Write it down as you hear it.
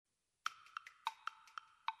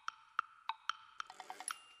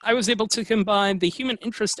I was able to combine the human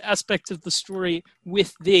interest aspect of the story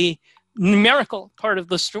with the numerical part of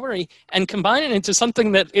the story and combine it into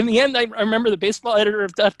something that, in the end, I remember the baseball editor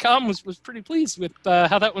of .com was pretty pleased with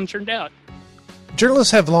how that one turned out.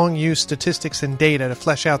 Journalists have long used statistics and data to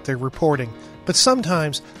flesh out their reporting, but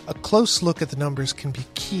sometimes a close look at the numbers can be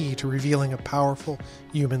key to revealing a powerful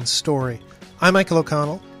human story. I'm Michael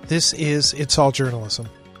O'Connell. This is It's All Journalism.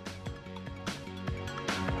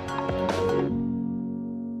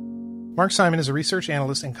 Mark Simon is a research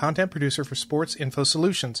analyst and content producer for Sports Info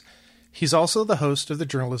Solutions. He's also the host of the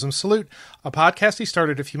Journalism Salute, a podcast he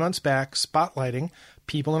started a few months back spotlighting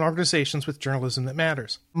people and organizations with journalism that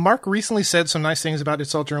matters. Mark recently said some nice things about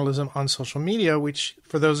It's All Journalism on social media, which,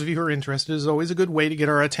 for those of you who are interested, is always a good way to get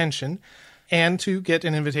our attention and to get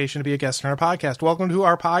an invitation to be a guest on our podcast. Welcome to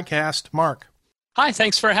our podcast, Mark. Hi,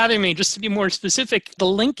 thanks for having me. Just to be more specific, the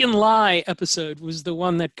Lincoln Lie episode was the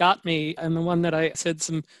one that got me and the one that I said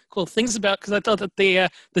some cool things about because I thought that the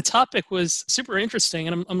topic was super interesting,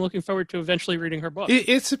 and I'm looking forward to eventually reading her book.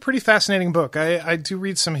 It's a pretty fascinating book. I do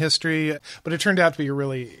read some history, but it turned out to be a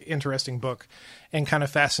really interesting book and kind of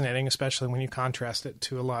fascinating, especially when you contrast it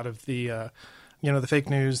to a lot of the fake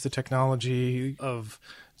news, the technology of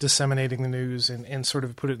disseminating the news and sort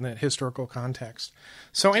of put it in that historical context.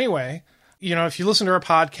 So anyway, if you listen to our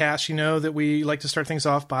podcast, you know that we like to start things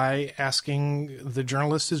off by asking the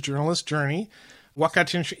journalist's journey. What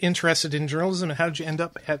got you interested in journalism, and how did you end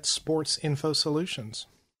up at Sports Info Solutions?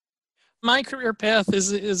 My career path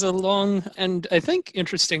is a long and, I think,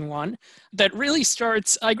 interesting one that really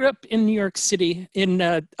starts. I grew up in New York City, in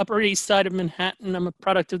Upper East Side of Manhattan. I'm a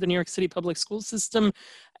product of the New York City public school system.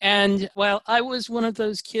 And while I was one of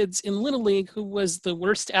those kids in Little League who was the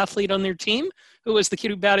worst athlete on their team, who was the kid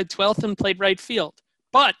who batted 12th and played right field.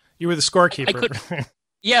 But you were the scorekeeper.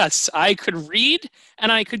 Yes, I could read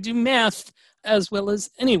and I could do math as well as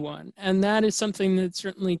anyone. And that is something that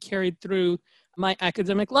certainly carried through my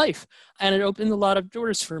academic life. And it opened a lot of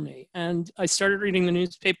doors for me. And I started reading the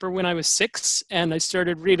newspaper when I was 6, and I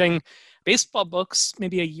started reading baseball books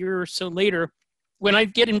maybe a year or so later. When I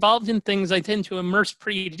get involved in things, I tend to immerse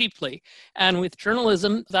pretty deeply. And with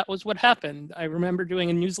journalism, that was what happened. I remember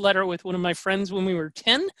doing a newsletter with one of my friends when we were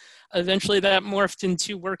 10. Eventually, that morphed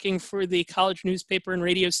into working for the college newspaper and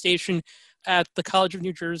radio station at the College of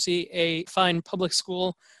New Jersey, a fine public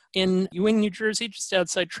school in Ewing, New Jersey, just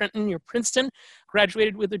outside Trenton near Princeton.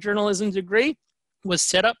 Graduated with a journalism degree, was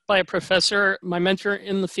set up by a professor, my mentor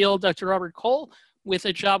in the field, Dr. Robert Cole, with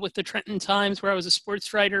a job with the Trenton Times, where I was a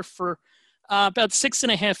sports writer for about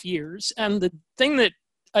 6.5 years. And the thing that,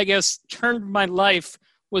 I guess, turned my life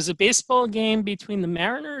was a baseball game between the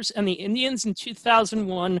Mariners and the Indians in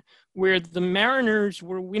 2001, where the Mariners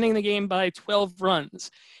were winning the game by 12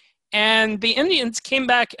 runs. And the Indians came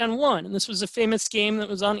back and won. And this was a famous game that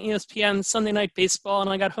was on ESPN, Sunday Night Baseball. And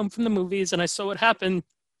I got home from the movies and I saw what happened.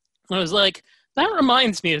 And I was like, that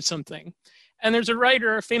reminds me of something. And there's a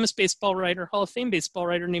writer, a famous baseball writer, Hall of Fame baseball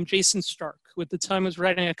writer named Jayson Stark, who at the time was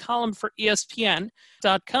writing a column for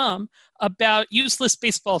ESPN.com about useless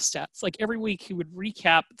baseball stats. Like every week he would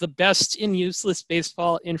recap the best in useless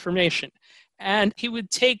baseball information. And he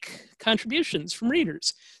would take contributions from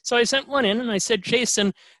readers. So I sent one in and I said,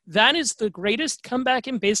 Jayson, that is the greatest comeback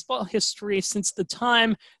in baseball history since the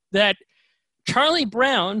time that Charlie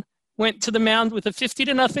Brown went to the mound with a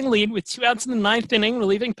 50-0 lead with 2 outs in the 9th inning,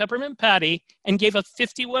 relieving Peppermint Patty, and gave up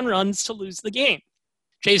 51 runs to lose the game.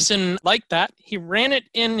 Jayson liked that. He ran it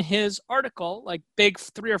in his article, like big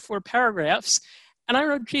 3 or 4 paragraphs, and I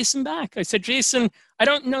wrote Jayson back. I said, Jayson, I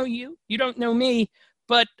don't know you. You don't know me.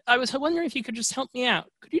 But I was wondering if you could just help me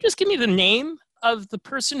out. Could you just give me the name of the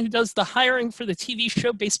person who does the hiring for the TV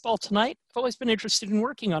show Baseball Tonight? I've always been interested in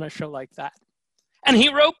working on a show like that. And he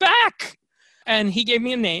wrote back. And he gave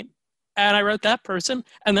me a name. And I wrote that person.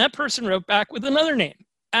 And that person wrote back with another name.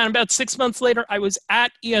 And about 6 months later, I was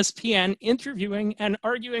at ESPN interviewing and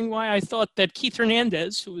arguing why I thought that Keith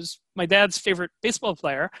Hernandez, who was my dad's favorite baseball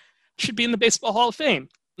player, should be in the Baseball Hall of Fame.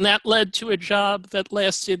 And that led to a job that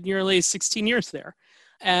lasted nearly 16 years there.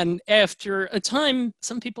 And after a time,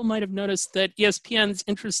 some people might have noticed that ESPN's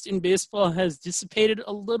interest in baseball has dissipated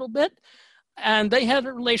a little bit. And they had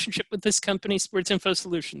a relationship with this company, Sports Info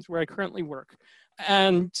Solutions, where I currently work.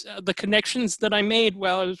 And the connections that I made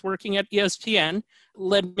while I was working at ESPN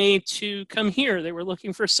led me to come here. They were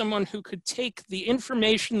looking for someone who could take the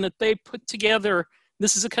information that they put together.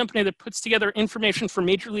 This is a company that puts together information for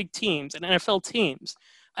major league teams and NFL teams.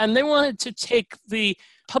 And they wanted to take the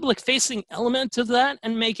public-facing element of that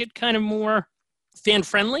and make it kind of more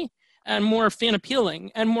fan-friendly and more fan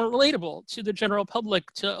appealing and more relatable to the general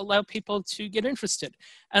public to allow people to get interested.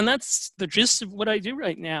 And that's the gist of what I do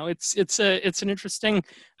right now. It's an interesting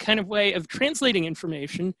kind of way of translating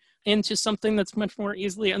information into something that's much more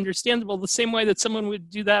easily understandable, the same way that someone would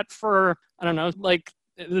do that for, I don't know, like,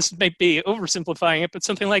 this might be oversimplifying it, but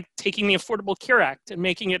something like taking the Affordable Care Act and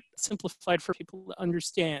making it simplified for people to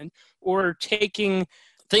understand, or taking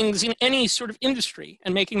things in any sort of industry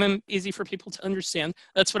and making them easy for people to understand.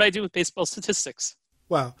 That's what I do with baseball statistics.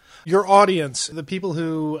 Wow. Your audience, the people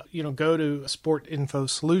who, go to Sport Info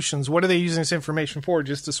Solutions, what are they using this information for?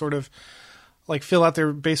 Just to sort of like fill out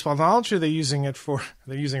their baseball knowledge? Are they using it for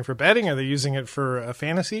betting? Are they using it for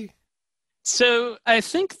fantasy? So I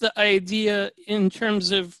think the idea in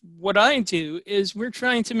terms of what I do is we're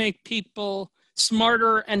trying to make people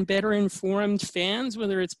smarter and better informed fans,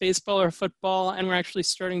 whether it's baseball or football, and we're actually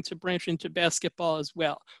starting to branch into basketball as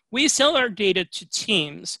well. We sell our data to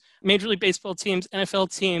teams, Major League Baseball teams,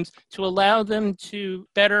 NFL teams, to allow them to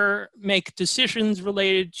better make decisions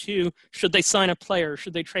related to should they sign a player,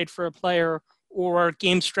 should they trade for a player, or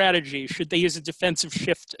game strategy, should they use a defensive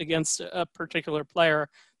shift against a particular player.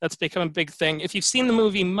 That's become a big thing. If you've seen the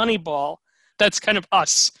movie Moneyball, that's kind of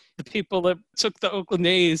us, the people that took the Oakland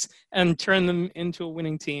A's and turned them into a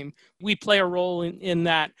winning team. We play a role in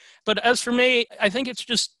that. But as for me, I think it's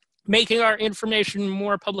just making our information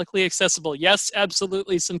more publicly accessible. Yes,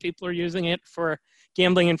 absolutely, some people are using it for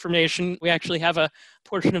gambling information. We actually have a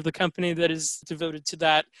portion of the company that is devoted to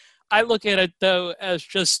that. I look at it, though, as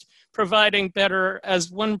just providing better, as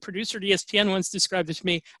one producer at ESPN once described it to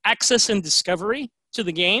me, access and discovery to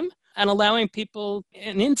the game, and allowing people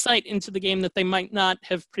an insight into the game that they might not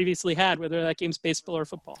have previously had, whether that game's baseball or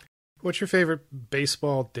football. What's your favorite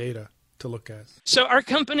baseball data to look at? So our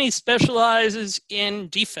company specializes in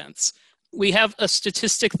defense. We have a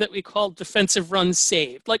statistic that we call defensive runs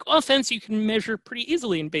saved. Like offense, you can measure pretty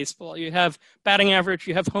easily in baseball. You have batting average,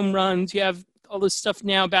 you have home runs, you have all this stuff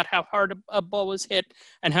now about how hard a ball was hit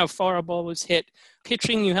and how far a ball was hit.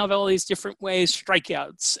 Pitching, you have all these different ways,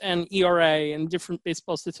 strikeouts and ERA and different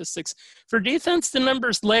baseball statistics. For defense, the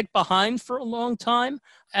numbers lagged behind for a long time,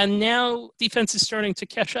 and now defense is starting to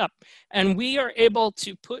catch up. And we are able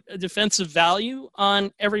to put a defensive value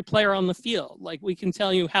on every player on the field. Like, we can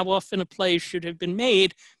tell you how often a play should have been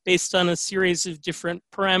made based on a series of different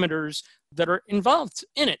parameters that are involved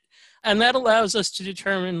in it. And that allows us to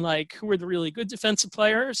determine like who are the really good defensive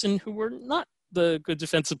players and who are not the good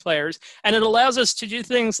defensive players. And it allows us to do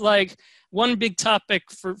things like, one big topic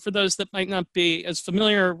for those that might not be as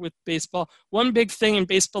familiar with baseball, one big thing in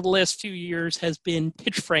baseball the last few years has been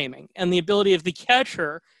pitch framing and the ability of the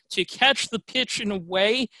catcher to catch the pitch in a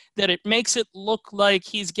way that it makes it look like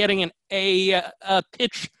he's getting a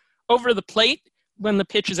pitch over the plate when the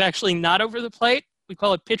pitch is actually not over the plate. We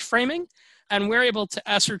call it pitch framing. And we're able to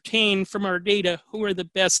ascertain from our data who are the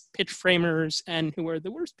best pitch framers and who are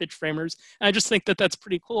the worst pitch framers. And I just think that that's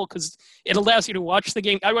pretty cool because it allows you to watch the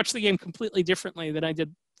game. I watch the game completely differently than I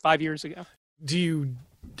did 5 years ago. Do you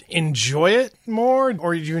enjoy it more,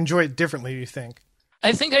 or do you enjoy it differently, do you think?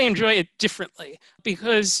 I think I enjoy it differently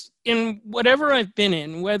because in whatever I've been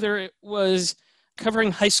in, whether it was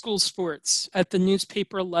covering high school sports at the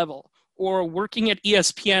newspaper level, or working at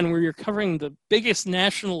ESPN where you're covering the biggest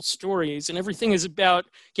national stories and everything is about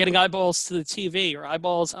getting eyeballs to the TV or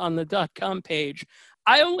eyeballs on the .com page,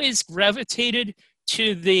 I always gravitated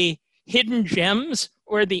to the hidden gems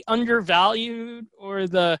or the undervalued or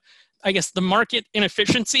the market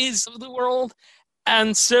inefficiencies of the world.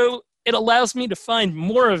 And so it allows me to find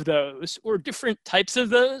more of those or different types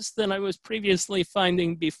of those than I was previously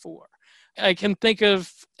finding before. I can think of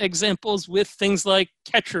examples with things like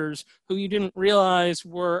catchers who you didn't realize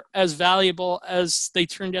were as valuable as they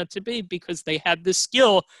turned out to be because they had this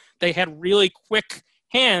skill. They had really quick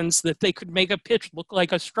hands that they could make a pitch look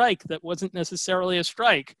like a strike that wasn't necessarily a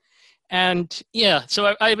strike. And yeah,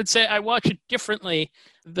 so I would say I watch it differently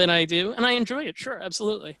than I do, and I enjoy it. Sure,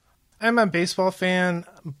 absolutely. I'm a baseball fan,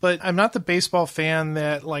 but I'm not the baseball fan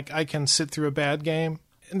that like I can sit through a bad game.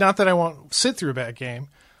 Not that I won't sit through a bad game,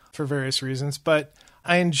 for various reasons, but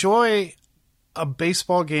I enjoy a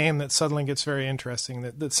baseball game that suddenly gets very interesting,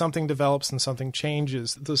 that something develops and something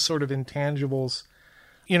changes, those sort of intangibles.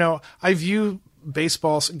 You know, I view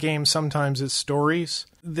baseball games sometimes as stories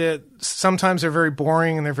that sometimes are very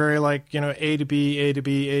boring and they're very like, A to B, A to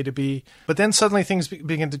B, A to B. But then suddenly things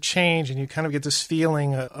begin to change and you kind of get this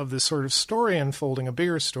feeling of this sort of story unfolding, a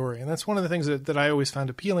bigger story. And that's one of the things that I always found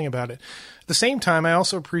appealing about it. At the same time, I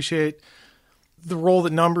also appreciate the role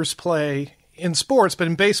that numbers play in sports, but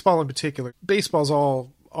in baseball in particular. Baseball's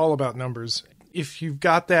all about numbers. If you've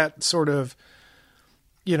got that sort of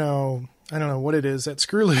I don't know what it is at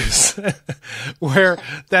Screw Loose, where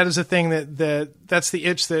that is a thing that's the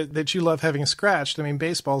itch that you love having scratched. I mean,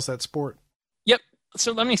 baseball's that sport. Yep.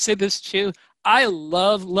 So let me say this too. I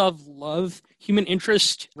love, love, love human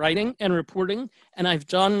interest writing and reporting, and I've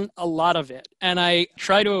done a lot of it. And I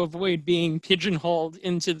try to avoid being pigeonholed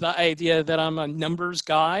into the idea that I'm a numbers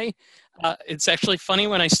guy. It's actually funny,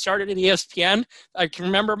 when I started at ESPN, I can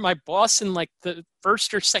remember my boss in like the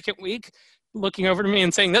first or second week looking over to me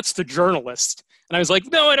and saying, "That's the journalist." And I was like,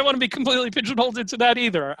 no, I don't want to be completely pigeonholed into that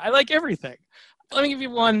either. I like everything. Let me give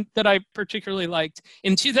you one that I particularly liked.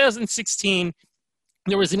 In 2016,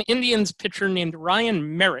 there was an Indians pitcher named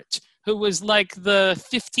Ryan Merritt, who was like the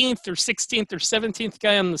 15th or 16th or 17th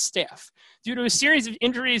guy on the staff. Due to a series of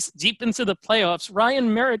injuries deep into the playoffs,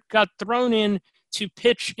 Ryan Merritt got thrown in to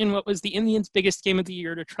pitch in what was the Indians' biggest game of the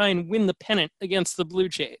year to try and win the pennant against the Blue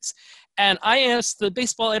Jays. And I asked the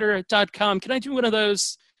baseball editor at .com, can I do one of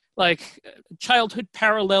those like childhood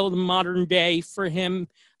parallel to modern day for him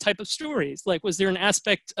type of stories? Like, was there an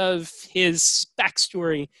aspect of his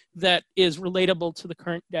backstory that is relatable to the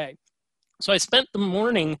current day? So I spent the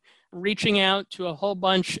morning reaching out to a whole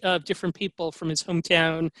bunch of different people from his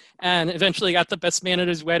hometown, and eventually got the best man at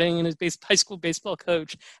his wedding and his high school baseball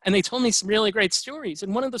coach. And they told me some really great stories.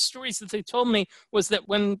 And one of the stories that they told me was that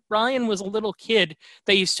when Ryan was a little kid,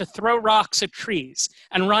 they used to throw rocks at trees,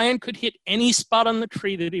 and Ryan could hit any spot on the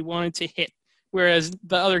tree that he wanted to hit, whereas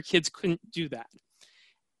the other kids couldn't do that.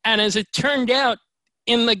 And as it turned out,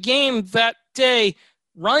 in the game that day,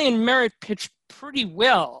 Ryan Merritt pitched pretty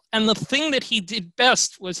well. And the thing that he did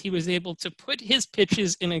best was he was able to put his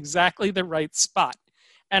pitches in exactly the right spot.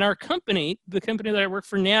 And our company, the company that I work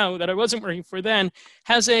for now, that I wasn't working for then,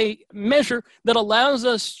 has a measure that allows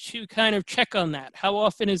us to kind of check on that. How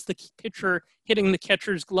often is the pitcher hitting the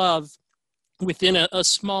catcher's glove within a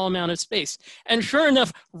small amount of space? And sure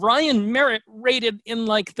enough, Ryan Merritt rated in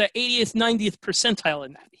like the 80th, 90th percentile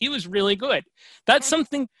in that. He was really good. That's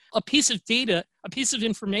something, a piece of data, a piece of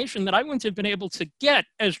information that I wouldn't have been able to get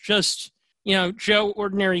as just, Joe,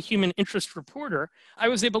 ordinary human interest reporter. I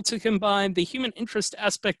was able to combine the human interest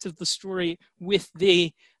aspect of the story with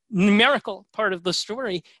the numerical part of the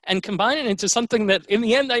story and combine it into something that in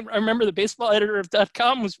the end, I remember the baseball editor of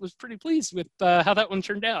 .com was pretty pleased with how that one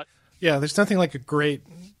turned out. Yeah, there's nothing like a great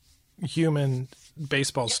human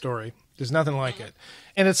baseball story. There's nothing like it.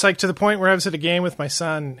 And it's like to the point where I was at a game with my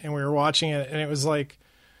son and we were watching it, and it was like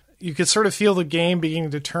you could sort of feel the game beginning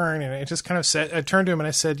to turn, and it just kind of said, I turned to him and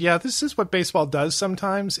I said, yeah, this is what baseball does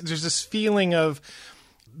sometimes. There's this feeling of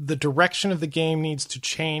the direction of the game needs to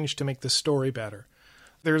change to make the story better.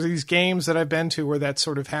 There's these games that I've been to where that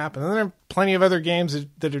sort of happened. And there are plenty of other games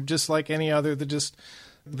that are just like any other, that just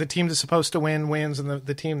the team that's supposed to win wins, and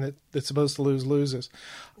the team that's supposed to lose loses.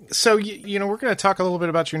 So, we're going to talk a little bit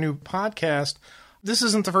about your new podcast. This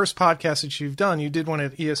isn't the first podcast that you've done. You did one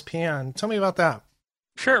at ESPN. Tell me about that.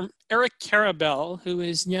 Sure. Eric Karabell, who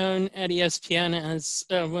is known at ESPN as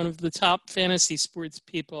one of the top fantasy sports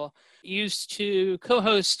people, used to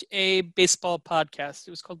co-host a baseball podcast.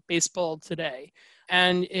 It was called Baseball Today.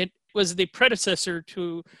 And it was the predecessor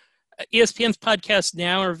to ESPN's podcasts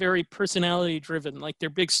now are very personality driven, like they're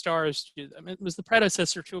big stars do them. It was the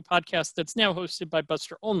predecessor to a podcast that's now hosted by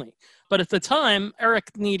Buster Olney. But at the time,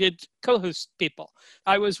 Eric needed co-host people.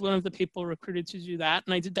 I was one of the people recruited to do that,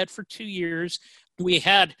 and I did that for 2 years. We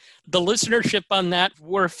had the listenership on that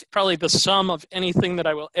worth probably the sum of anything that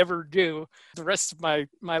I will ever do the rest of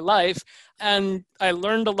my life. And I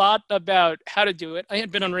learned a lot about how to do it. I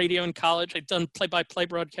had been on radio in college. I'd done play-by-play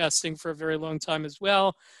broadcasting for a very long time as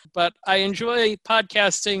well. But I enjoy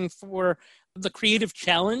podcasting for the creative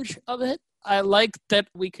challenge of it. I like that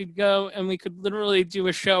we could go and we could literally do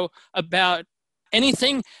a show about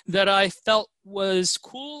anything that I felt was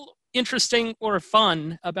cool, interesting, or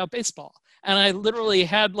fun about baseball. And I literally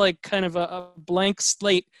had like kind of a blank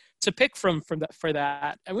slate to pick from for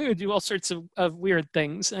that. And we would do all sorts of weird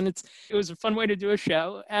things. And it was a fun way to do a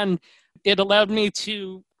show. And it allowed me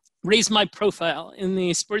to raise my profile in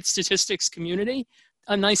the sports statistics community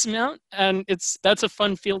a nice amount. And that's a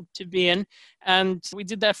fun field to be in. And we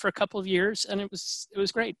did that for a couple of years, and it was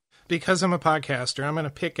great. Because I'm a podcaster, I'm going to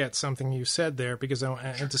pick at something you said there because I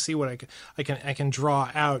want to see what I can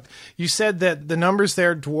draw out. You said that the numbers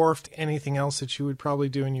there dwarfed anything else that you would probably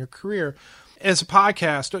do in your career. As a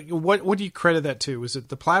podcast, what do you credit that to? Was it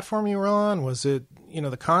the platform you were on? Was it,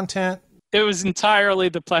 the content? It was entirely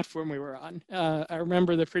the platform we were on. I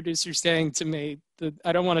remember the producer saying to me,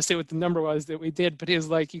 I don't want to say what the number was that we did, but he was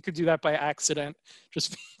like, you could do that by accident.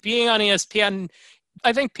 Just being on ESPN,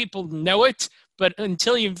 I think people know it, But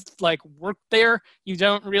until you've like worked there, you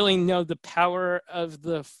don't really know the power of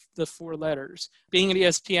the four letters. Being at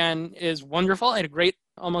ESPN is wonderful. I had a great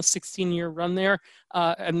almost 16-year run there.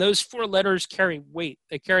 And those four letters carry weight.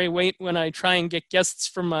 They carry weight when I try and get guests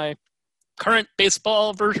from my current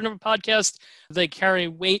baseball version of a podcast. They carry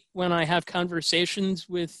weight when I have conversations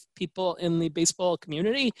with people in the baseball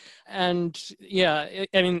community. And yeah,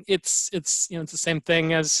 I mean, it's the same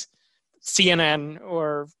thing as CNN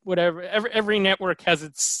or whatever. Every network has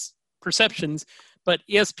its perceptions, but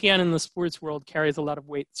ESPN in the sports world carries a lot of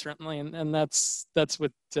weight, certainly, and that's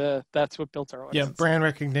what built our audience. Yeah, brand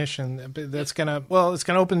recognition. That's it's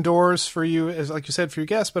gonna open doors for you, as like you said, for your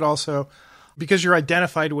guests, but also because you're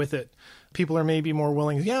identified with it. People are maybe more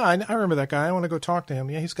willing. Yeah, I remember that guy. I want to go talk to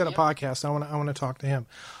him. Yeah, he's got a podcast. I want to talk to him.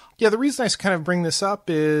 Yeah, the reason I kind of bring this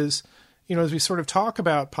up is, as we sort of talk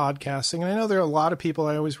about podcasting, and I know there are a lot of people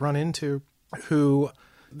I always run into who,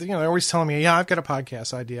 they're always telling me, yeah, I've got a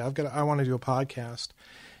podcast idea. I want to do a podcast.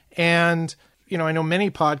 And, I know many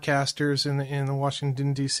podcasters in the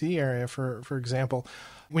Washington, D.C. area, for example.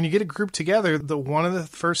 When you get a group together, one of the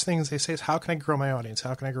first things they say is, how can I grow my audience?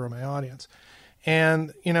 How can I grow my audience?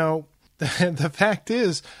 And, the fact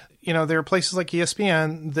is, there are places like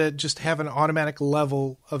ESPN that just have an automatic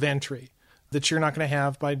level of entry that you're not going to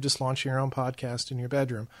have by just launching your own podcast in your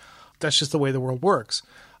bedroom. That's just the way the world works.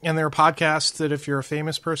 And there are podcasts that if you're a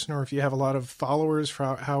famous person or if you have a lot of followers,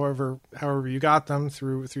 for however you got them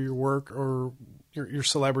through your work or your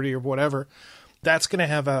celebrity or whatever, that's going to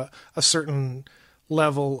have a certain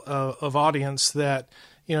level of audience that,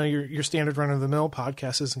 your standard run-of-the-mill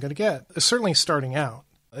podcast isn't going to get. It's certainly starting out.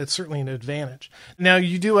 It's certainly an advantage. Now,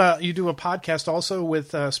 you do a podcast also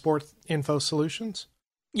with Sports Info Solutions?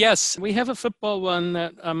 Yes, we have a football one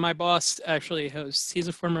that my boss actually hosts. He's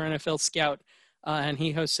a former NFL scout, and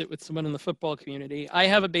he hosts it with someone in the football community. I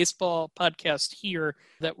have a baseball podcast here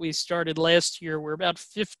that we started last year. We're about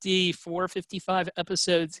 54, 55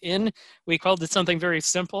 episodes in. We called it something very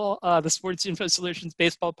simple, the Sports Info Solutions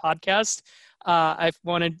Baseball Podcast. I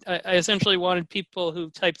essentially wanted people who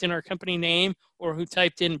typed in our company name or who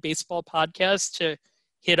typed in baseball podcast to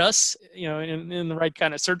hit us, in the right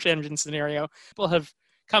kind of search engine scenario. People have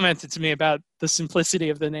commented to me about the simplicity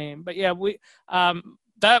of the name, but yeah,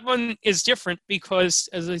 that one is different because,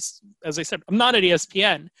 as I said, I'm not at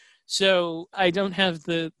ESPN, so I don't have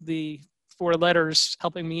the four letters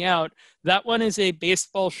helping me out. That one is a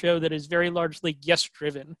baseball show that is very largely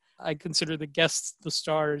guest-driven. I consider the guests the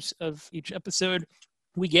stars of each episode.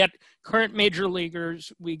 We get current major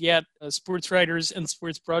leaguers, we get sports writers and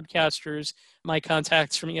sports broadcasters. My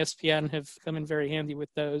contacts from ESPN have come in very handy with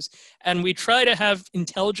those. And we try to have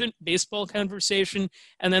intelligent baseball conversation.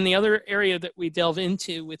 And then the other area that we delve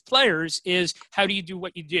into with players is, how do you do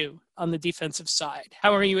what you do on the defensive side?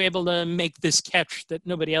 How are you able to make this catch that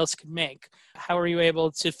nobody else could make? How are you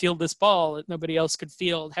able to field this ball that nobody else could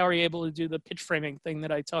field? How are you able to do the pitch framing thing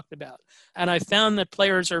that I talked about? And I found that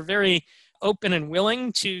players are very open and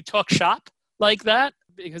willing to talk shop like that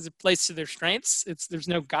because it plays to their strengths. There's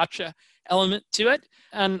no gotcha element to it.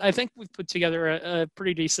 And I think we've put together a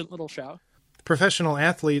pretty decent little show. Professional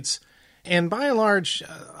athletes, and by and large,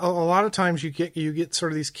 a lot of times you get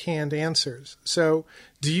sort of these canned answers. So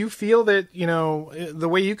do you feel that, the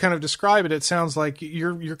way you kind of describe it, it sounds like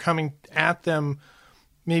you're coming at them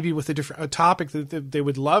maybe with a topic that they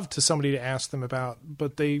would love to somebody to ask them about,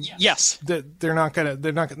 but the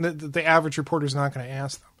average reporter's not going to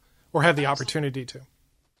ask them or have the opportunity to.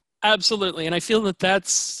 Absolutely. And I feel that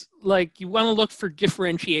that's like, you want to look for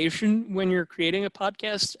differentiation when you're creating a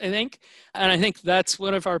podcast, I think. And I think that's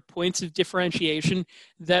one of our points of differentiation,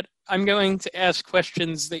 that I'm going to ask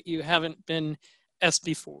questions that you haven't been asked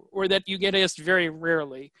before, or that you get asked very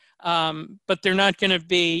rarely. But they're not going to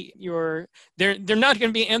be they're not going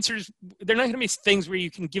to be answers. They're not going to be things where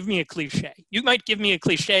you can give me a cliche. You might give me a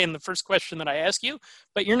cliche in the first question that I ask you,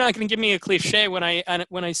 but you're not going to give me a cliche when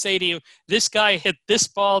I say to you, this guy hit this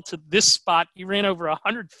ball to this spot. He ran over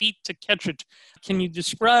 100 feet to catch it. Can you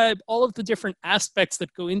describe all of the different aspects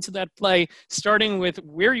that go into that play, starting with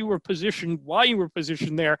where you were positioned, why you were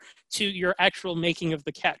positioned there, to your actual making of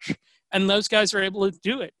the catch? And those guys are able to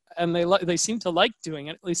do it, and they seem to like doing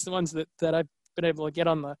it. At least the ones that I've been able to get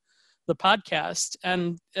on the podcast.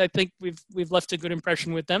 And I think we've left a good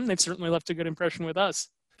impression with them. They've certainly left a good impression with us.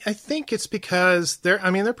 I think it's because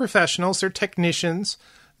they're professionals, they're technicians.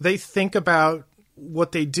 They think about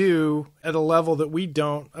what they do at a level that we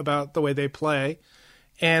don't about the way they play.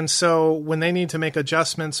 And so when they need to make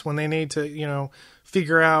adjustments, when they need to,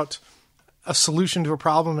 figure out a solution to a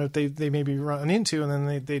problem that they maybe run into, and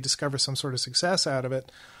then they discover some sort of success out of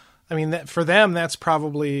it. I mean, that for them, that's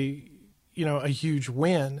probably, a huge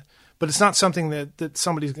win, but it's not something that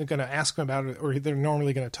somebody's going to ask them about or they're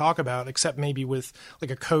normally going to talk about, except maybe with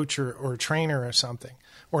like a coach or a trainer or something,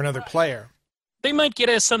 or another player. They might get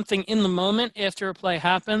us something in the moment after a play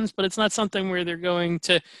happens, but it's not something where they're going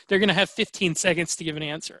to have 15 seconds to give an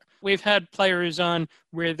answer. We've had players on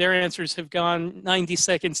where their answers have gone 90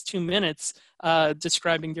 seconds, 2 minutes,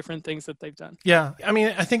 describing different things that they've done. Yeah. I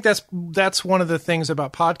mean, I think that's one of the things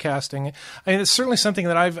about podcasting. I mean, it's certainly something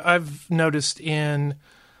that I've noticed in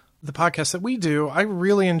the podcast that we do. I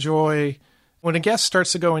really enjoy when a guest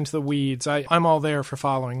starts to go into the weeds. I'm all there for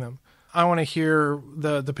following them. I want to hear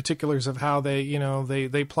the particulars of how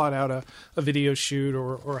they plot out a video shoot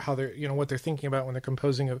or how they're, what they're thinking about when they're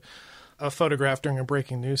composing a photograph during a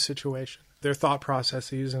breaking news situation, their thought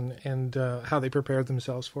processes and how they prepared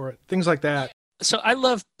themselves for it, things like that. So I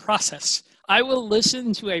love process. I will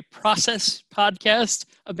listen to a process podcast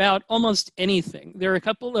about almost anything. There are a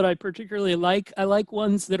couple that I particularly like. I like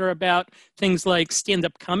ones that are about things like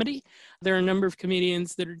stand-up comedy. There are a number of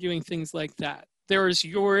comedians that are doing things like that. There is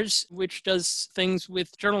yours, which does things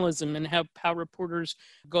with journalism and how reporters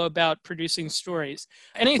go about producing stories.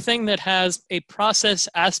 Anything that has a process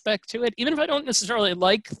aspect to it, even if I don't necessarily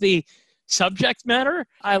like the subject matter,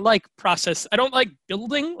 I like process. I don't like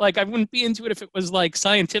building. Like, I wouldn't be into it if it was like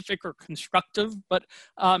scientific or constructive, but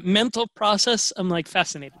mental process, I'm like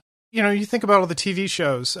fascinated. You think about all the TV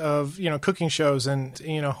shows of, cooking shows and,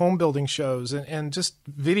 home building shows and just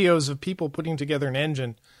videos of people putting together an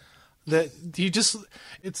engine.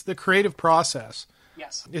 It's the creative process.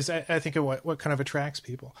 Yes. Is I think what kind of attracts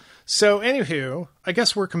people. So anywho, I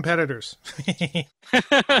guess we're competitors.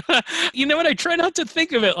 You know what? I try not to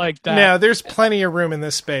think of it like that. No, there's plenty of room in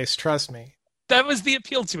this space. Trust me. That was the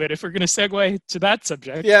appeal to it. If we're going to segue to that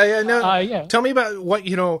subject. Yeah. No. Yeah. Tell me about what,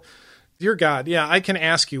 dear God. Yeah. I can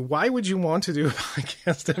ask you, why would you want to do a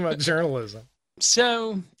podcast about journalism?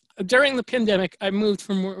 So during the pandemic, I moved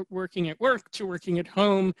from working at work to working at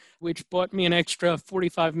home, which bought me an extra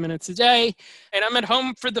 45 minutes a day, and I'm at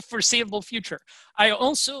home for the foreseeable future. I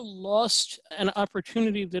also lost an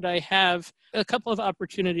opportunity that I have, a couple of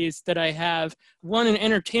opportunities that I have. One,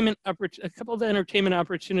 a couple of entertainment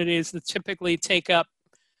opportunities that typically take up,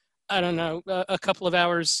 a couple of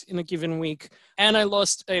hours in a given week. And I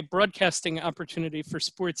lost a broadcasting opportunity for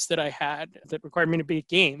sports that I had that required me to be at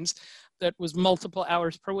games that was multiple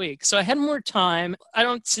hours per week. So I had more time. I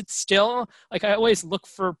don't sit still. Like, I always look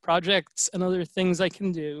for projects and other things I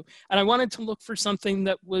can do. And I wanted to look for something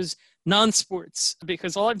that was non-sports,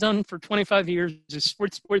 because all I've done for 25 years is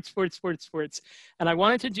sports. And I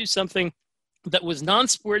wanted to do something that was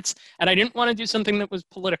non-sports, and I didn't want to do something that was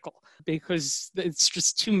political because it's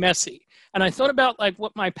just too messy. And I thought about like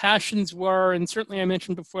what my passions were, and certainly I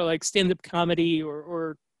mentioned before like stand-up comedy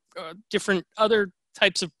or different other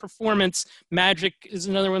types of performance. Magic is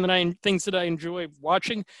another one things that I enjoy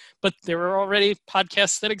watching, but there are already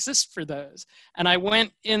podcasts that exist for those. And I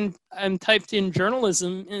went in and typed in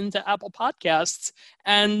journalism into Apple Podcasts,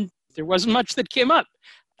 and there wasn't much that came up.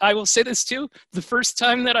 I will say this too, the first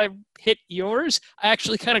time that I hit yours, I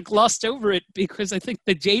actually kind of glossed over it because I think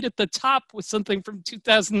the date at the top was something from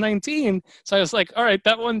 2019. So I was like, all right,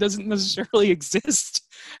 that one doesn't necessarily exist.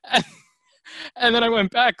 And then I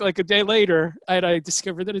went back like a day later and I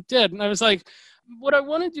discovered that it did. And I was like, what I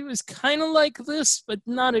want to do is kind of like this, but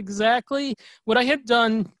not exactly. What I had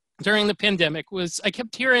done during the pandemic was I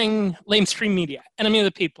kept hearing lamestream media, enemy of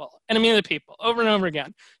the people, over and over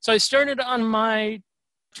again. So I started on my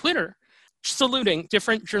Twitter saluting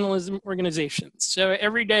different journalism organizations. So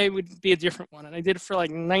every day would be a different one. And I did it for like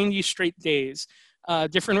 90 straight days,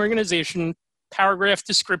 different organization, paragraph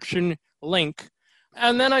description, link.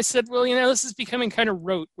 And then I said, well, this is becoming kind of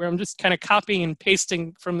rote where I'm just kind of copying and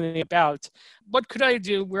pasting from the about. What could I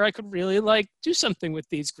do where I could really do something with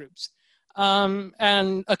these groups?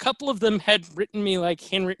 And a couple of them had written me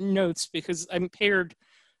handwritten notes because I paired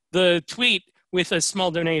the tweet with a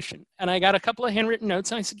small donation. And I got a couple of handwritten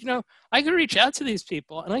notes and I said, I could reach out to these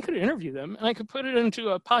people and I could interview them and I could put it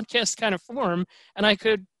into a podcast kind of form and I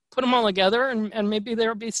could put them all together and maybe there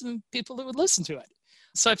would be some people that would listen to it.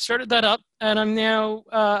 So I've started that up, and I'm now,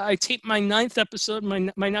 I tape my 9th episode. My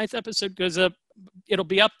 9th episode goes up. It'll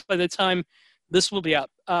be up by the time this will be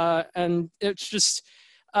up. And it's just,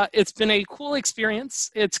 it's been a cool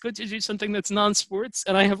experience. It's good to do something that's non-sports,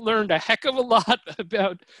 and I have learned a heck of a lot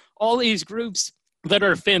about all these groups that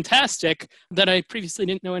are fantastic that I previously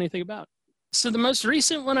didn't know anything about. So the most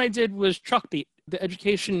recent one I did was Chalkbeat, the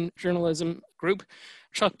education journalism group.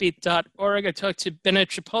 chalkbeat.org. I talked to Bennett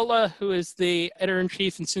Chipola, who is the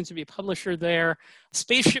editor-in-chief and soon-to-be publisher there.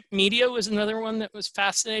 Spaceship Media was another one that was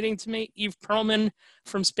fascinating to me. Eve Perlman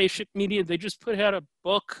from Spaceship Media, they just put out a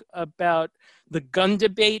book about the gun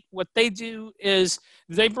debate. What they do is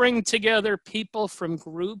they bring together people from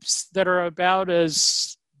groups that are about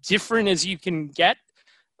as different as you can get,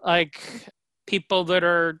 like people that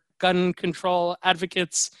are gun control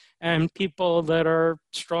advocates and people that are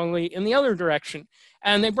strongly in the other direction.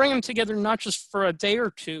 And they bring them together not just for a day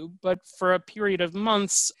or two, but for a period of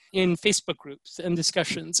months in Facebook groups and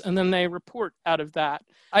discussions, and then they report out of that.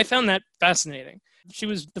 I found that fascinating. She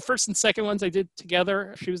was the first and second ones I did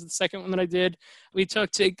together. She was the second one that I did. We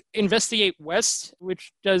talked to Investigate West,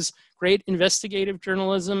 which does great investigative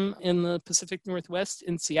journalism in the Pacific Northwest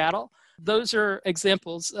in Seattle. Those are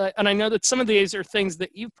examples. And I know that some of these are things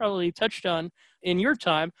that you've probably touched on in your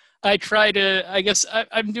time. I try to, I guess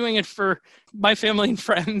I'm doing it for my family and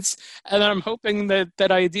friends, and I'm hoping that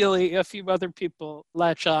ideally a few other people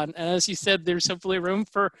latch on. And as you said, there's hopefully room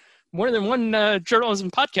for more than one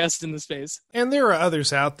journalism podcast in the space. And there are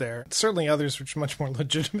others out there, certainly others which are much more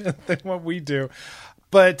legitimate than what we do.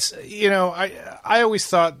 But, I always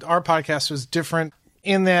thought our podcast was different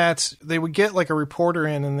in that they would get like a reporter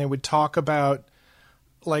in and they would talk about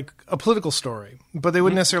like a political story, but they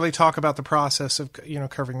wouldn't necessarily talk about the process of,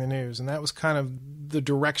 covering the news. And that was kind of the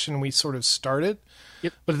direction we sort of started.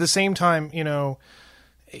 Yep. But at the same time,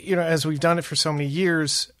 as we've done it for so many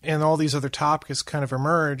years and all these other topics kind of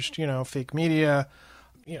emerged, fake media,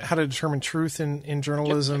 how to determine truth in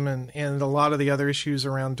journalism, and a lot of the other issues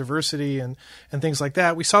around diversity and things like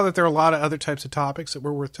that. We saw that there are a lot of other types of topics that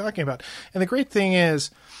were worth talking about. And the great thing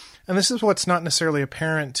is, and this is what's not necessarily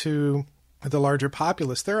apparent to the larger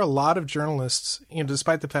populace, there are a lot of journalists,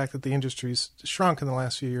 despite the fact that the industry's shrunk in the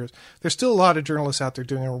last few years, there's still a lot of journalists out there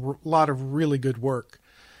doing a lot of really good work.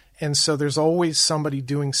 And so there's always somebody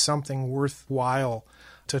doing something worthwhile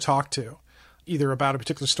to talk to, either about a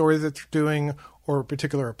particular story that they're doing or a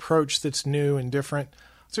particular approach that's new and different.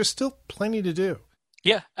 There's still plenty to do.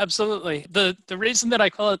 Yeah, absolutely. The reason that I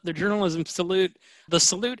call it the journalism salute, the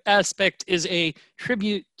salute aspect is a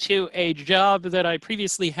tribute to a job that I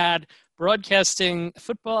previously had broadcasting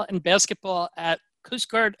football and basketball at Coast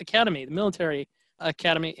Guard Academy, the military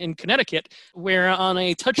academy in Connecticut, where on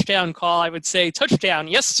a touchdown call, I would say, "Touchdown,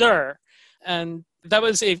 yes, sir." And that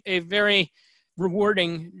was a very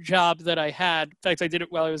rewarding job that I had. In fact, I did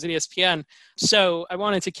it while I was at ESPN. So I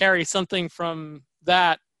wanted to carry something from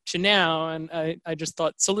that to now, and I just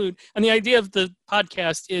thought salute. And the idea of the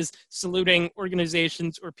podcast is saluting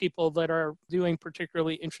organizations or people that are doing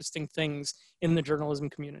particularly interesting things in the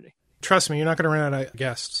journalism community. Trust me, you're not going to run out of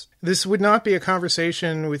guests. This would not be a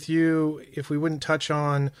conversation with you if we wouldn't touch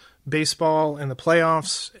on baseball and the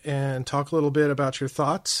playoffs and talk a little bit about your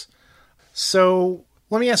thoughts. So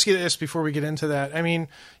let me ask you this before we get into that. I mean,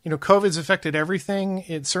 COVID's affected everything.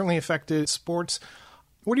 It certainly affected sports.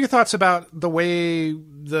 What are your thoughts about the way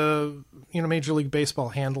the Major League Baseball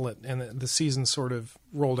handled it and the season sort of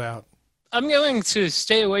rolled out? I'm going to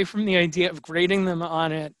stay away from the idea of grading them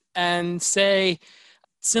on it and say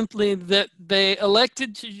simply that they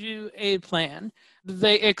elected to do a plan.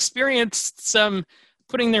 They experienced some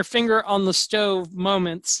putting their finger on the stove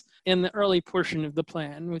moments in the early portion of the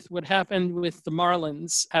plan, with what happened with the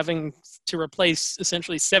Marlins having to replace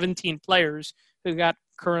essentially 17 players who got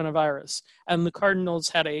coronavirus, and the Cardinals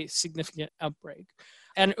had a significant outbreak.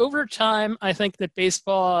 And over time, I think that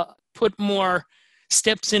baseball put more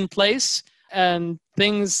steps in place and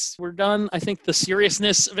things were done. I think the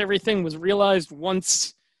seriousness of everything was realized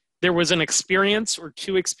once there was an experience or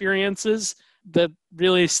two experiences that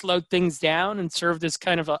really slowed things down and served as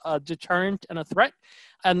kind of a deterrent and a threat.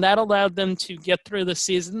 And that allowed them to get through the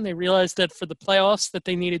season. They realized that for the playoffs that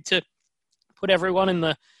they needed to put everyone in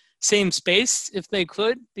the same space if they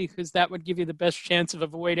could, because that would give you the best chance of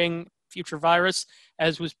avoiding future virus,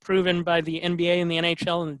 as was proven by the NBA and the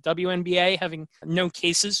NHL and the WNBA having no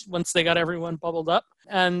cases once they got everyone bubbled up.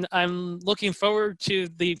 And I'm looking forward to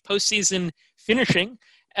the postseason finishing.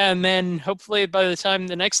 And then hopefully by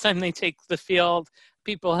the next time they take the field,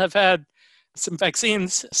 people have had some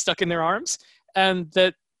vaccines stuck in their arms, and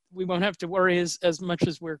that we won't have to worry as much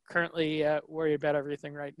as we're currently worried about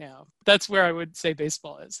everything right now. That's where I would say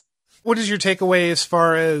baseball is. What is your takeaway as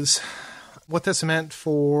far as what this meant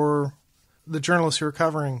for the journalists who are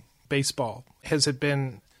covering baseball? Has it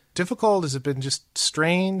been difficult? Has it been just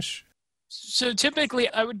strange? So typically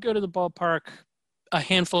I would go to the ballpark a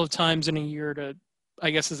handful of times in a year to I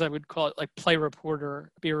guess as I would call it, like play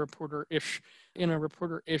reporter, be a reporter-ish, in a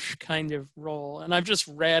reporter-ish kind of role. And I've just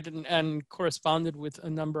read and corresponded with a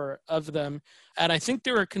number of them. And I think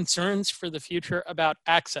there are concerns for the future about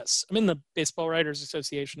access. I'm in the Baseball Writers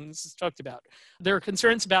Association, this is talked about. There are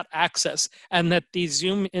concerns about access, and that the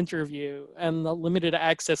Zoom interview and the limited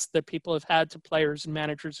access that people have had to players and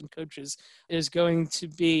managers and coaches is going to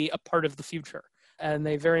be a part of the future. And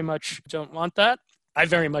they very much don't want that. I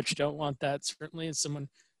very much don't want that, certainly as someone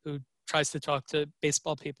who tries to talk to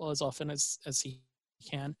baseball people as often as he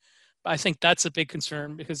can. But I think that's a big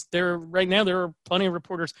concern, because right now there are plenty of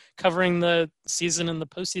reporters covering the season and the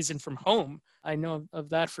postseason from home. I know of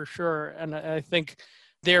that for sure. And I think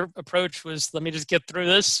their approach was, let me just get through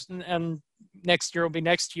this, and next year will be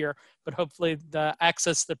next year. But hopefully the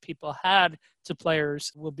access that people had to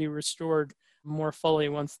players will be restored more fully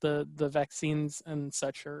once the vaccines and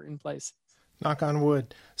such are in place. Knock on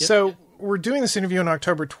wood. Yep. So we're doing this interview on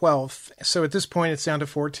October 12th. So at this point, it's down to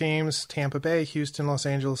 4 teams: Tampa Bay, Houston, Los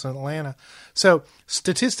Angeles, and Atlanta. So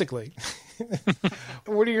statistically,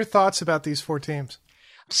 what are your thoughts about these 4 teams?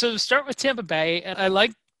 So start with Tampa Bay. And I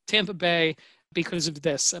like Tampa Bay because of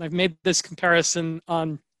this. And I've made this comparison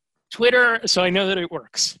on Twitter, so I know that it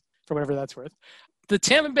works, for whatever that's worth. The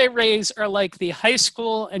Tampa Bay Rays are like the high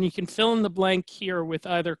school, and you can fill in the blank here with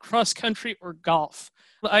either cross country or golf.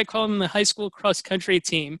 I call them the high school cross country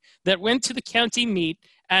team that went to the county meet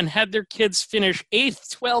and had their kids finish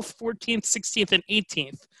 8th, 12th, 14th, 16th, and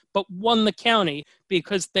 18th, but won the county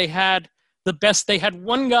because they had the best. They had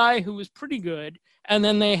one guy who was pretty good, and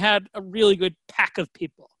then they had a really good pack of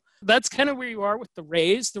people. That's kind of where you are with the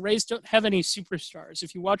Rays. The Rays don't have any superstars.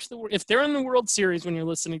 If they're in the World Series when you're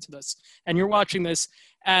listening to this and you're watching this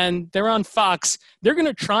and they're on Fox, they're going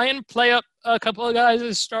to try and play up a couple of guys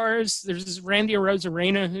as stars. There's this Randy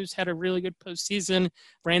Arozarena, who's had a really good postseason.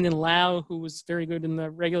 Brandon Lau, who was very good in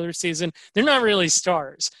the regular season. They're not really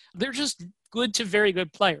stars. They're just good to very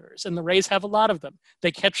good players, and the Rays have a lot of them.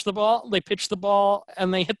 They catch the ball, they pitch the ball,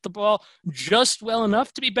 and they hit the ball just well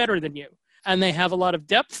enough to be better than you. And they have a lot of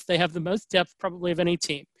depth. They have the most depth probably of any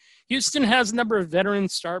team. Houston has a number of veteran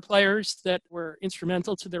star players that were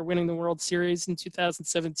instrumental to their winning the World Series in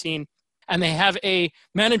 2017. And they have a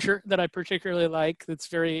manager that I particularly like that's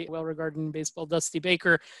very well regarded in baseball, Dusty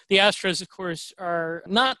Baker. The Astros, of course, are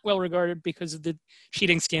not well regarded because of the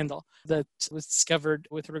cheating scandal that was discovered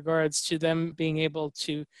with regards to them being able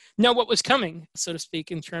to know what was coming, so to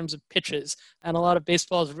speak, in terms of pitches. And a lot of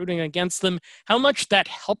baseball is rooting against them. How much that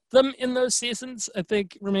helped them in those seasons, I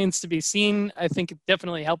think, remains to be seen. I think it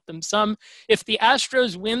definitely helped them some. If the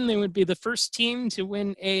Astros win, they would be the first team to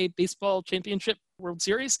win a baseball championship World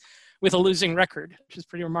Series with a losing record, which is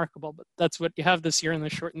pretty remarkable. But that's what you have this year in the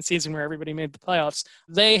shortened season where everybody made the playoffs.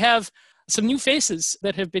 They have some new faces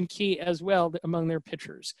that have been key as well among their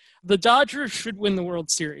pitchers. The Dodgers should win the World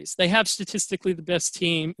Series. They have statistically the best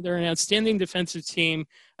team. They're an outstanding defensive team.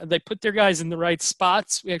 They put their guys in the right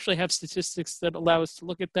spots. We actually have statistics that allow us to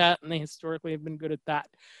look at that, and they historically have been good at that.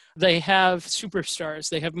 They have superstars.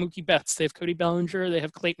 They have Mookie Betts. They have Cody Bellinger. They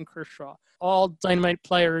have Clayton Kershaw. All dynamite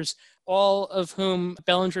players, all of whom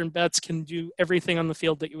Bellinger and Betts can do everything on the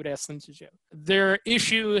field that you would ask them to do. Their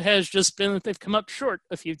issue has just been that they've come up short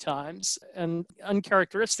a few times, and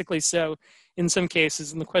uncharacteristically so in some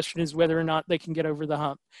cases, and the question is whether or not they can get over the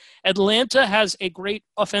hump. Atlanta has a great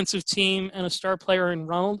offensive team and a star player in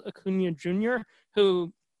Ronald Acuna Jr.,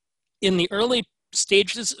 who in the early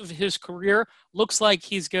stages of his career looks like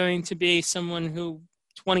he's going to be someone who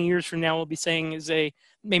 20 years from now we'll be saying is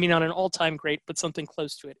maybe not an all-time great, but something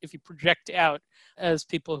close to it, if you project out as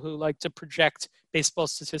people who like to project baseball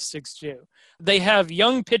statistics do. They have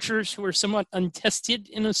young pitchers who are somewhat untested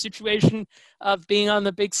in a situation of being on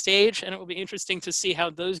the big stage, and it will be interesting to see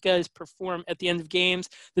how those guys perform at the end of games.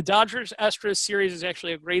 The Dodgers-Astros series is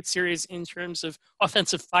actually a great series in terms of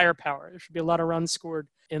offensive firepower. There should be a lot of runs scored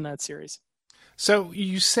in that series. So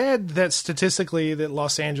you said that statistically that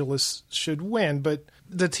Los Angeles should win, but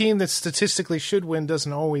the team that statistically should win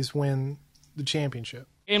doesn't always win the championship.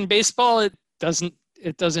 In baseball, it doesn't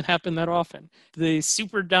happen that often. The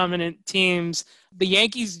super dominant teams, the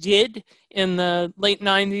Yankees did in the late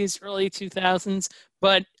 90s, early 2000s,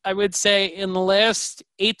 but I would say in the last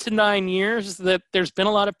 8 to 9 years that there's been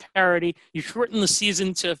a lot of parity. You shorten the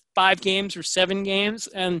season to 5 games or 7 games,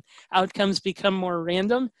 and outcomes become more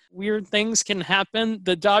random. Weird things can happen.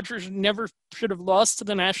 The Dodgers never should have lost to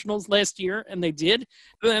the Nationals last year, and they did.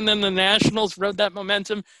 And then the Nationals rode that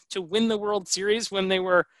momentum to win the World Series when they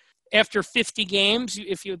were, after 50 games,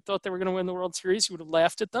 if you had thought they were going to win the World Series, you would have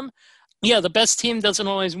laughed at them. Yeah, the best team doesn't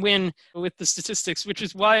always win with the statistics, which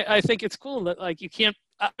is why I think it's cool that you can't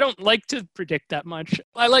I don't like to predict that much.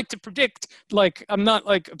 I like to predict, like, I'm not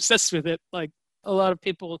like obsessed with it. Like a lot of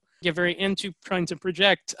people get very into trying to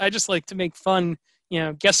project. I just like to make fun,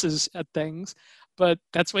 guesses at things. But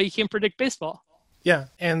that's why you can't predict baseball. Yeah,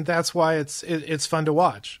 and that's why it's fun to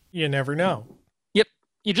watch. You never know. Yep.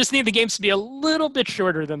 You just need the games to be a little bit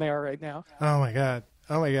shorter than they are right now. Oh my god.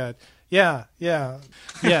 Yeah.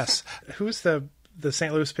 Yes. Who's the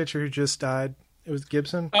St. Louis pitcher who just died? It was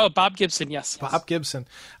Gibson? Oh, Bob Gibson, yes. Bob Gibson.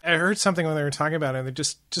 I heard something when they were talking about it, and they're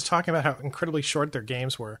just talking about how incredibly short their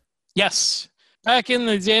games were. Yes. Back in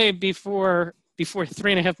the day before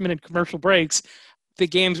 3.5-minute commercial breaks, the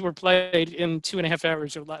games were played in 2.5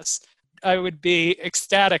 hours or less. I would be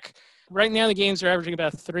ecstatic. Right now, the games are averaging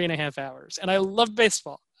about 3.5 hours. And I love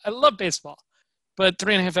baseball. But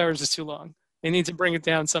 3.5 hours is too long. They need to bring it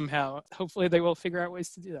down somehow. Hopefully they will figure out ways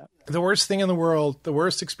to do that. The worst thing in the world, the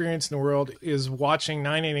worst experience in the world is watching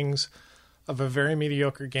 9 innings of a very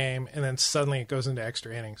mediocre game, and then suddenly it goes into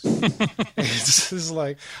extra innings. It's just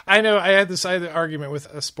like, I know I had this argument with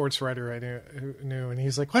a sports writer I knew, and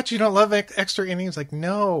he's like, "What? You don't love extra innings?" Like,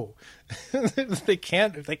 no, if they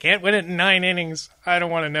can't win it in 9 innings, I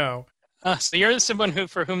don't want to know. So you're someone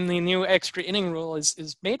for whom the new extra inning rule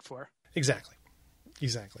is made for. Exactly.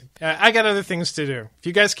 I got other things to do. If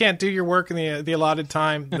you guys can't do your work in the allotted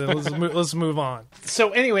time, then let's move on. So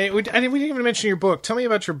anyway, we didn't even mention your book. Tell me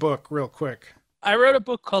about your book real quick. I wrote a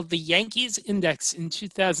book called The Yankees Index in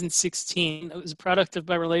 2016. It was a product of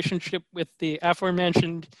my relationship with the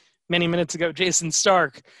aforementioned many minutes ago, Jason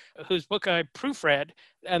Stark, whose book I proofread,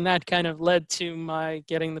 and that kind of led to my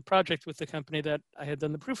getting the project with the company that I had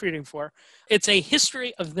done the proofreading for. It's a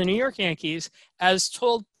history of the New York Yankees as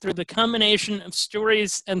told through the combination of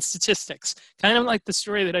stories and statistics, kind of like the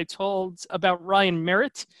story that I told about Ryan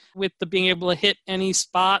Merritt with the being able to hit any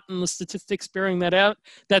spot and the statistics bearing that out.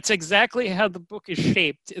 That's exactly how the book is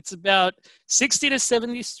shaped. It's about 60 to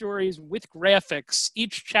 70 stories with graphics.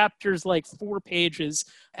 Each chapter is like 4 pages,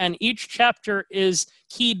 and each chapter is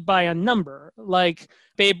keyed by a number, like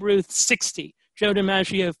Babe Ruth 60, Joe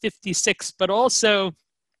DiMaggio 56, but also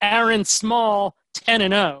Aaron Small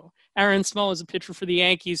 10-0. Aaron Small was a pitcher for the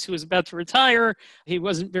Yankees who was about to retire. He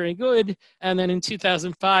wasn't very good. And then in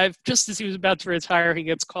 2005, just as he was about to retire, he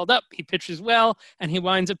gets called up. He pitches well, and he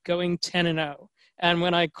winds up going 10-0. And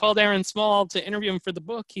when I called Aaron Small to interview him for the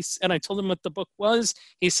book, and I told him what the book was,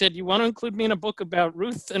 he said, "You want to include me in a book about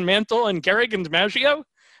Ruth and Mantle and Gehrig and DiMaggio?"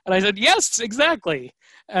 And I said, "Yes, exactly."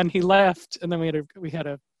 And he laughed, and then we had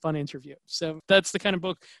a fun interview. So that's the kind of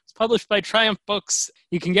book. It's published by Triumph Books.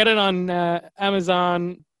 You can get it on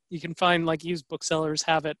Amazon. You can find used booksellers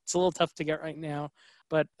have it. It's a little tough to get right now.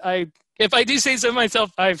 But if I do say so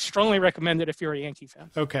myself, I strongly recommend it if you're a Yankee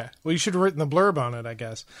fan. Okay. Well, you should have written the blurb on it, I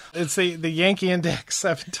guess. It's the Yankee Index.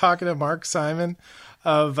 I've been talking to Mark Simon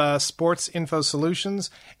of Sports Info Solutions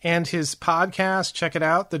and his podcast. Check it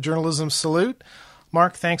out, The Journalism Salute.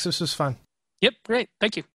 Mark, thanks. This was fun. Yep, great.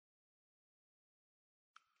 Thank you.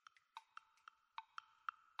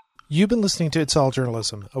 You've been listening to It's All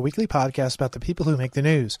Journalism, a weekly podcast about the people who make the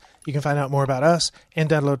news. You can find out more about us and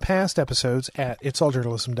download past episodes at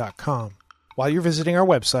itsalljournalism.com. While you're visiting our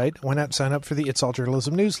website, why not sign up for the It's All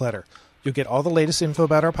Journalism newsletter? You'll get all the latest info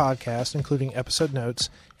about our podcast, including episode notes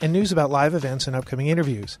and news about live events and upcoming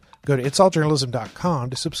interviews. Go to itsalljournalism.com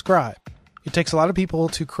to subscribe. It takes a lot of people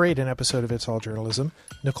to create an episode of It's All Journalism.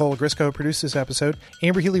 Nicole Grisco produced this episode,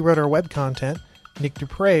 Amber Healy wrote our web content, Nick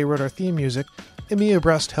Dupre wrote our theme music, Emilia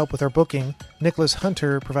Brust helped with our booking, Nicholas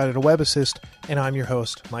Hunter provided a web assist, and I'm your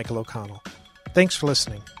host, Michael O'Connell. Thanks for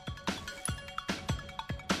listening.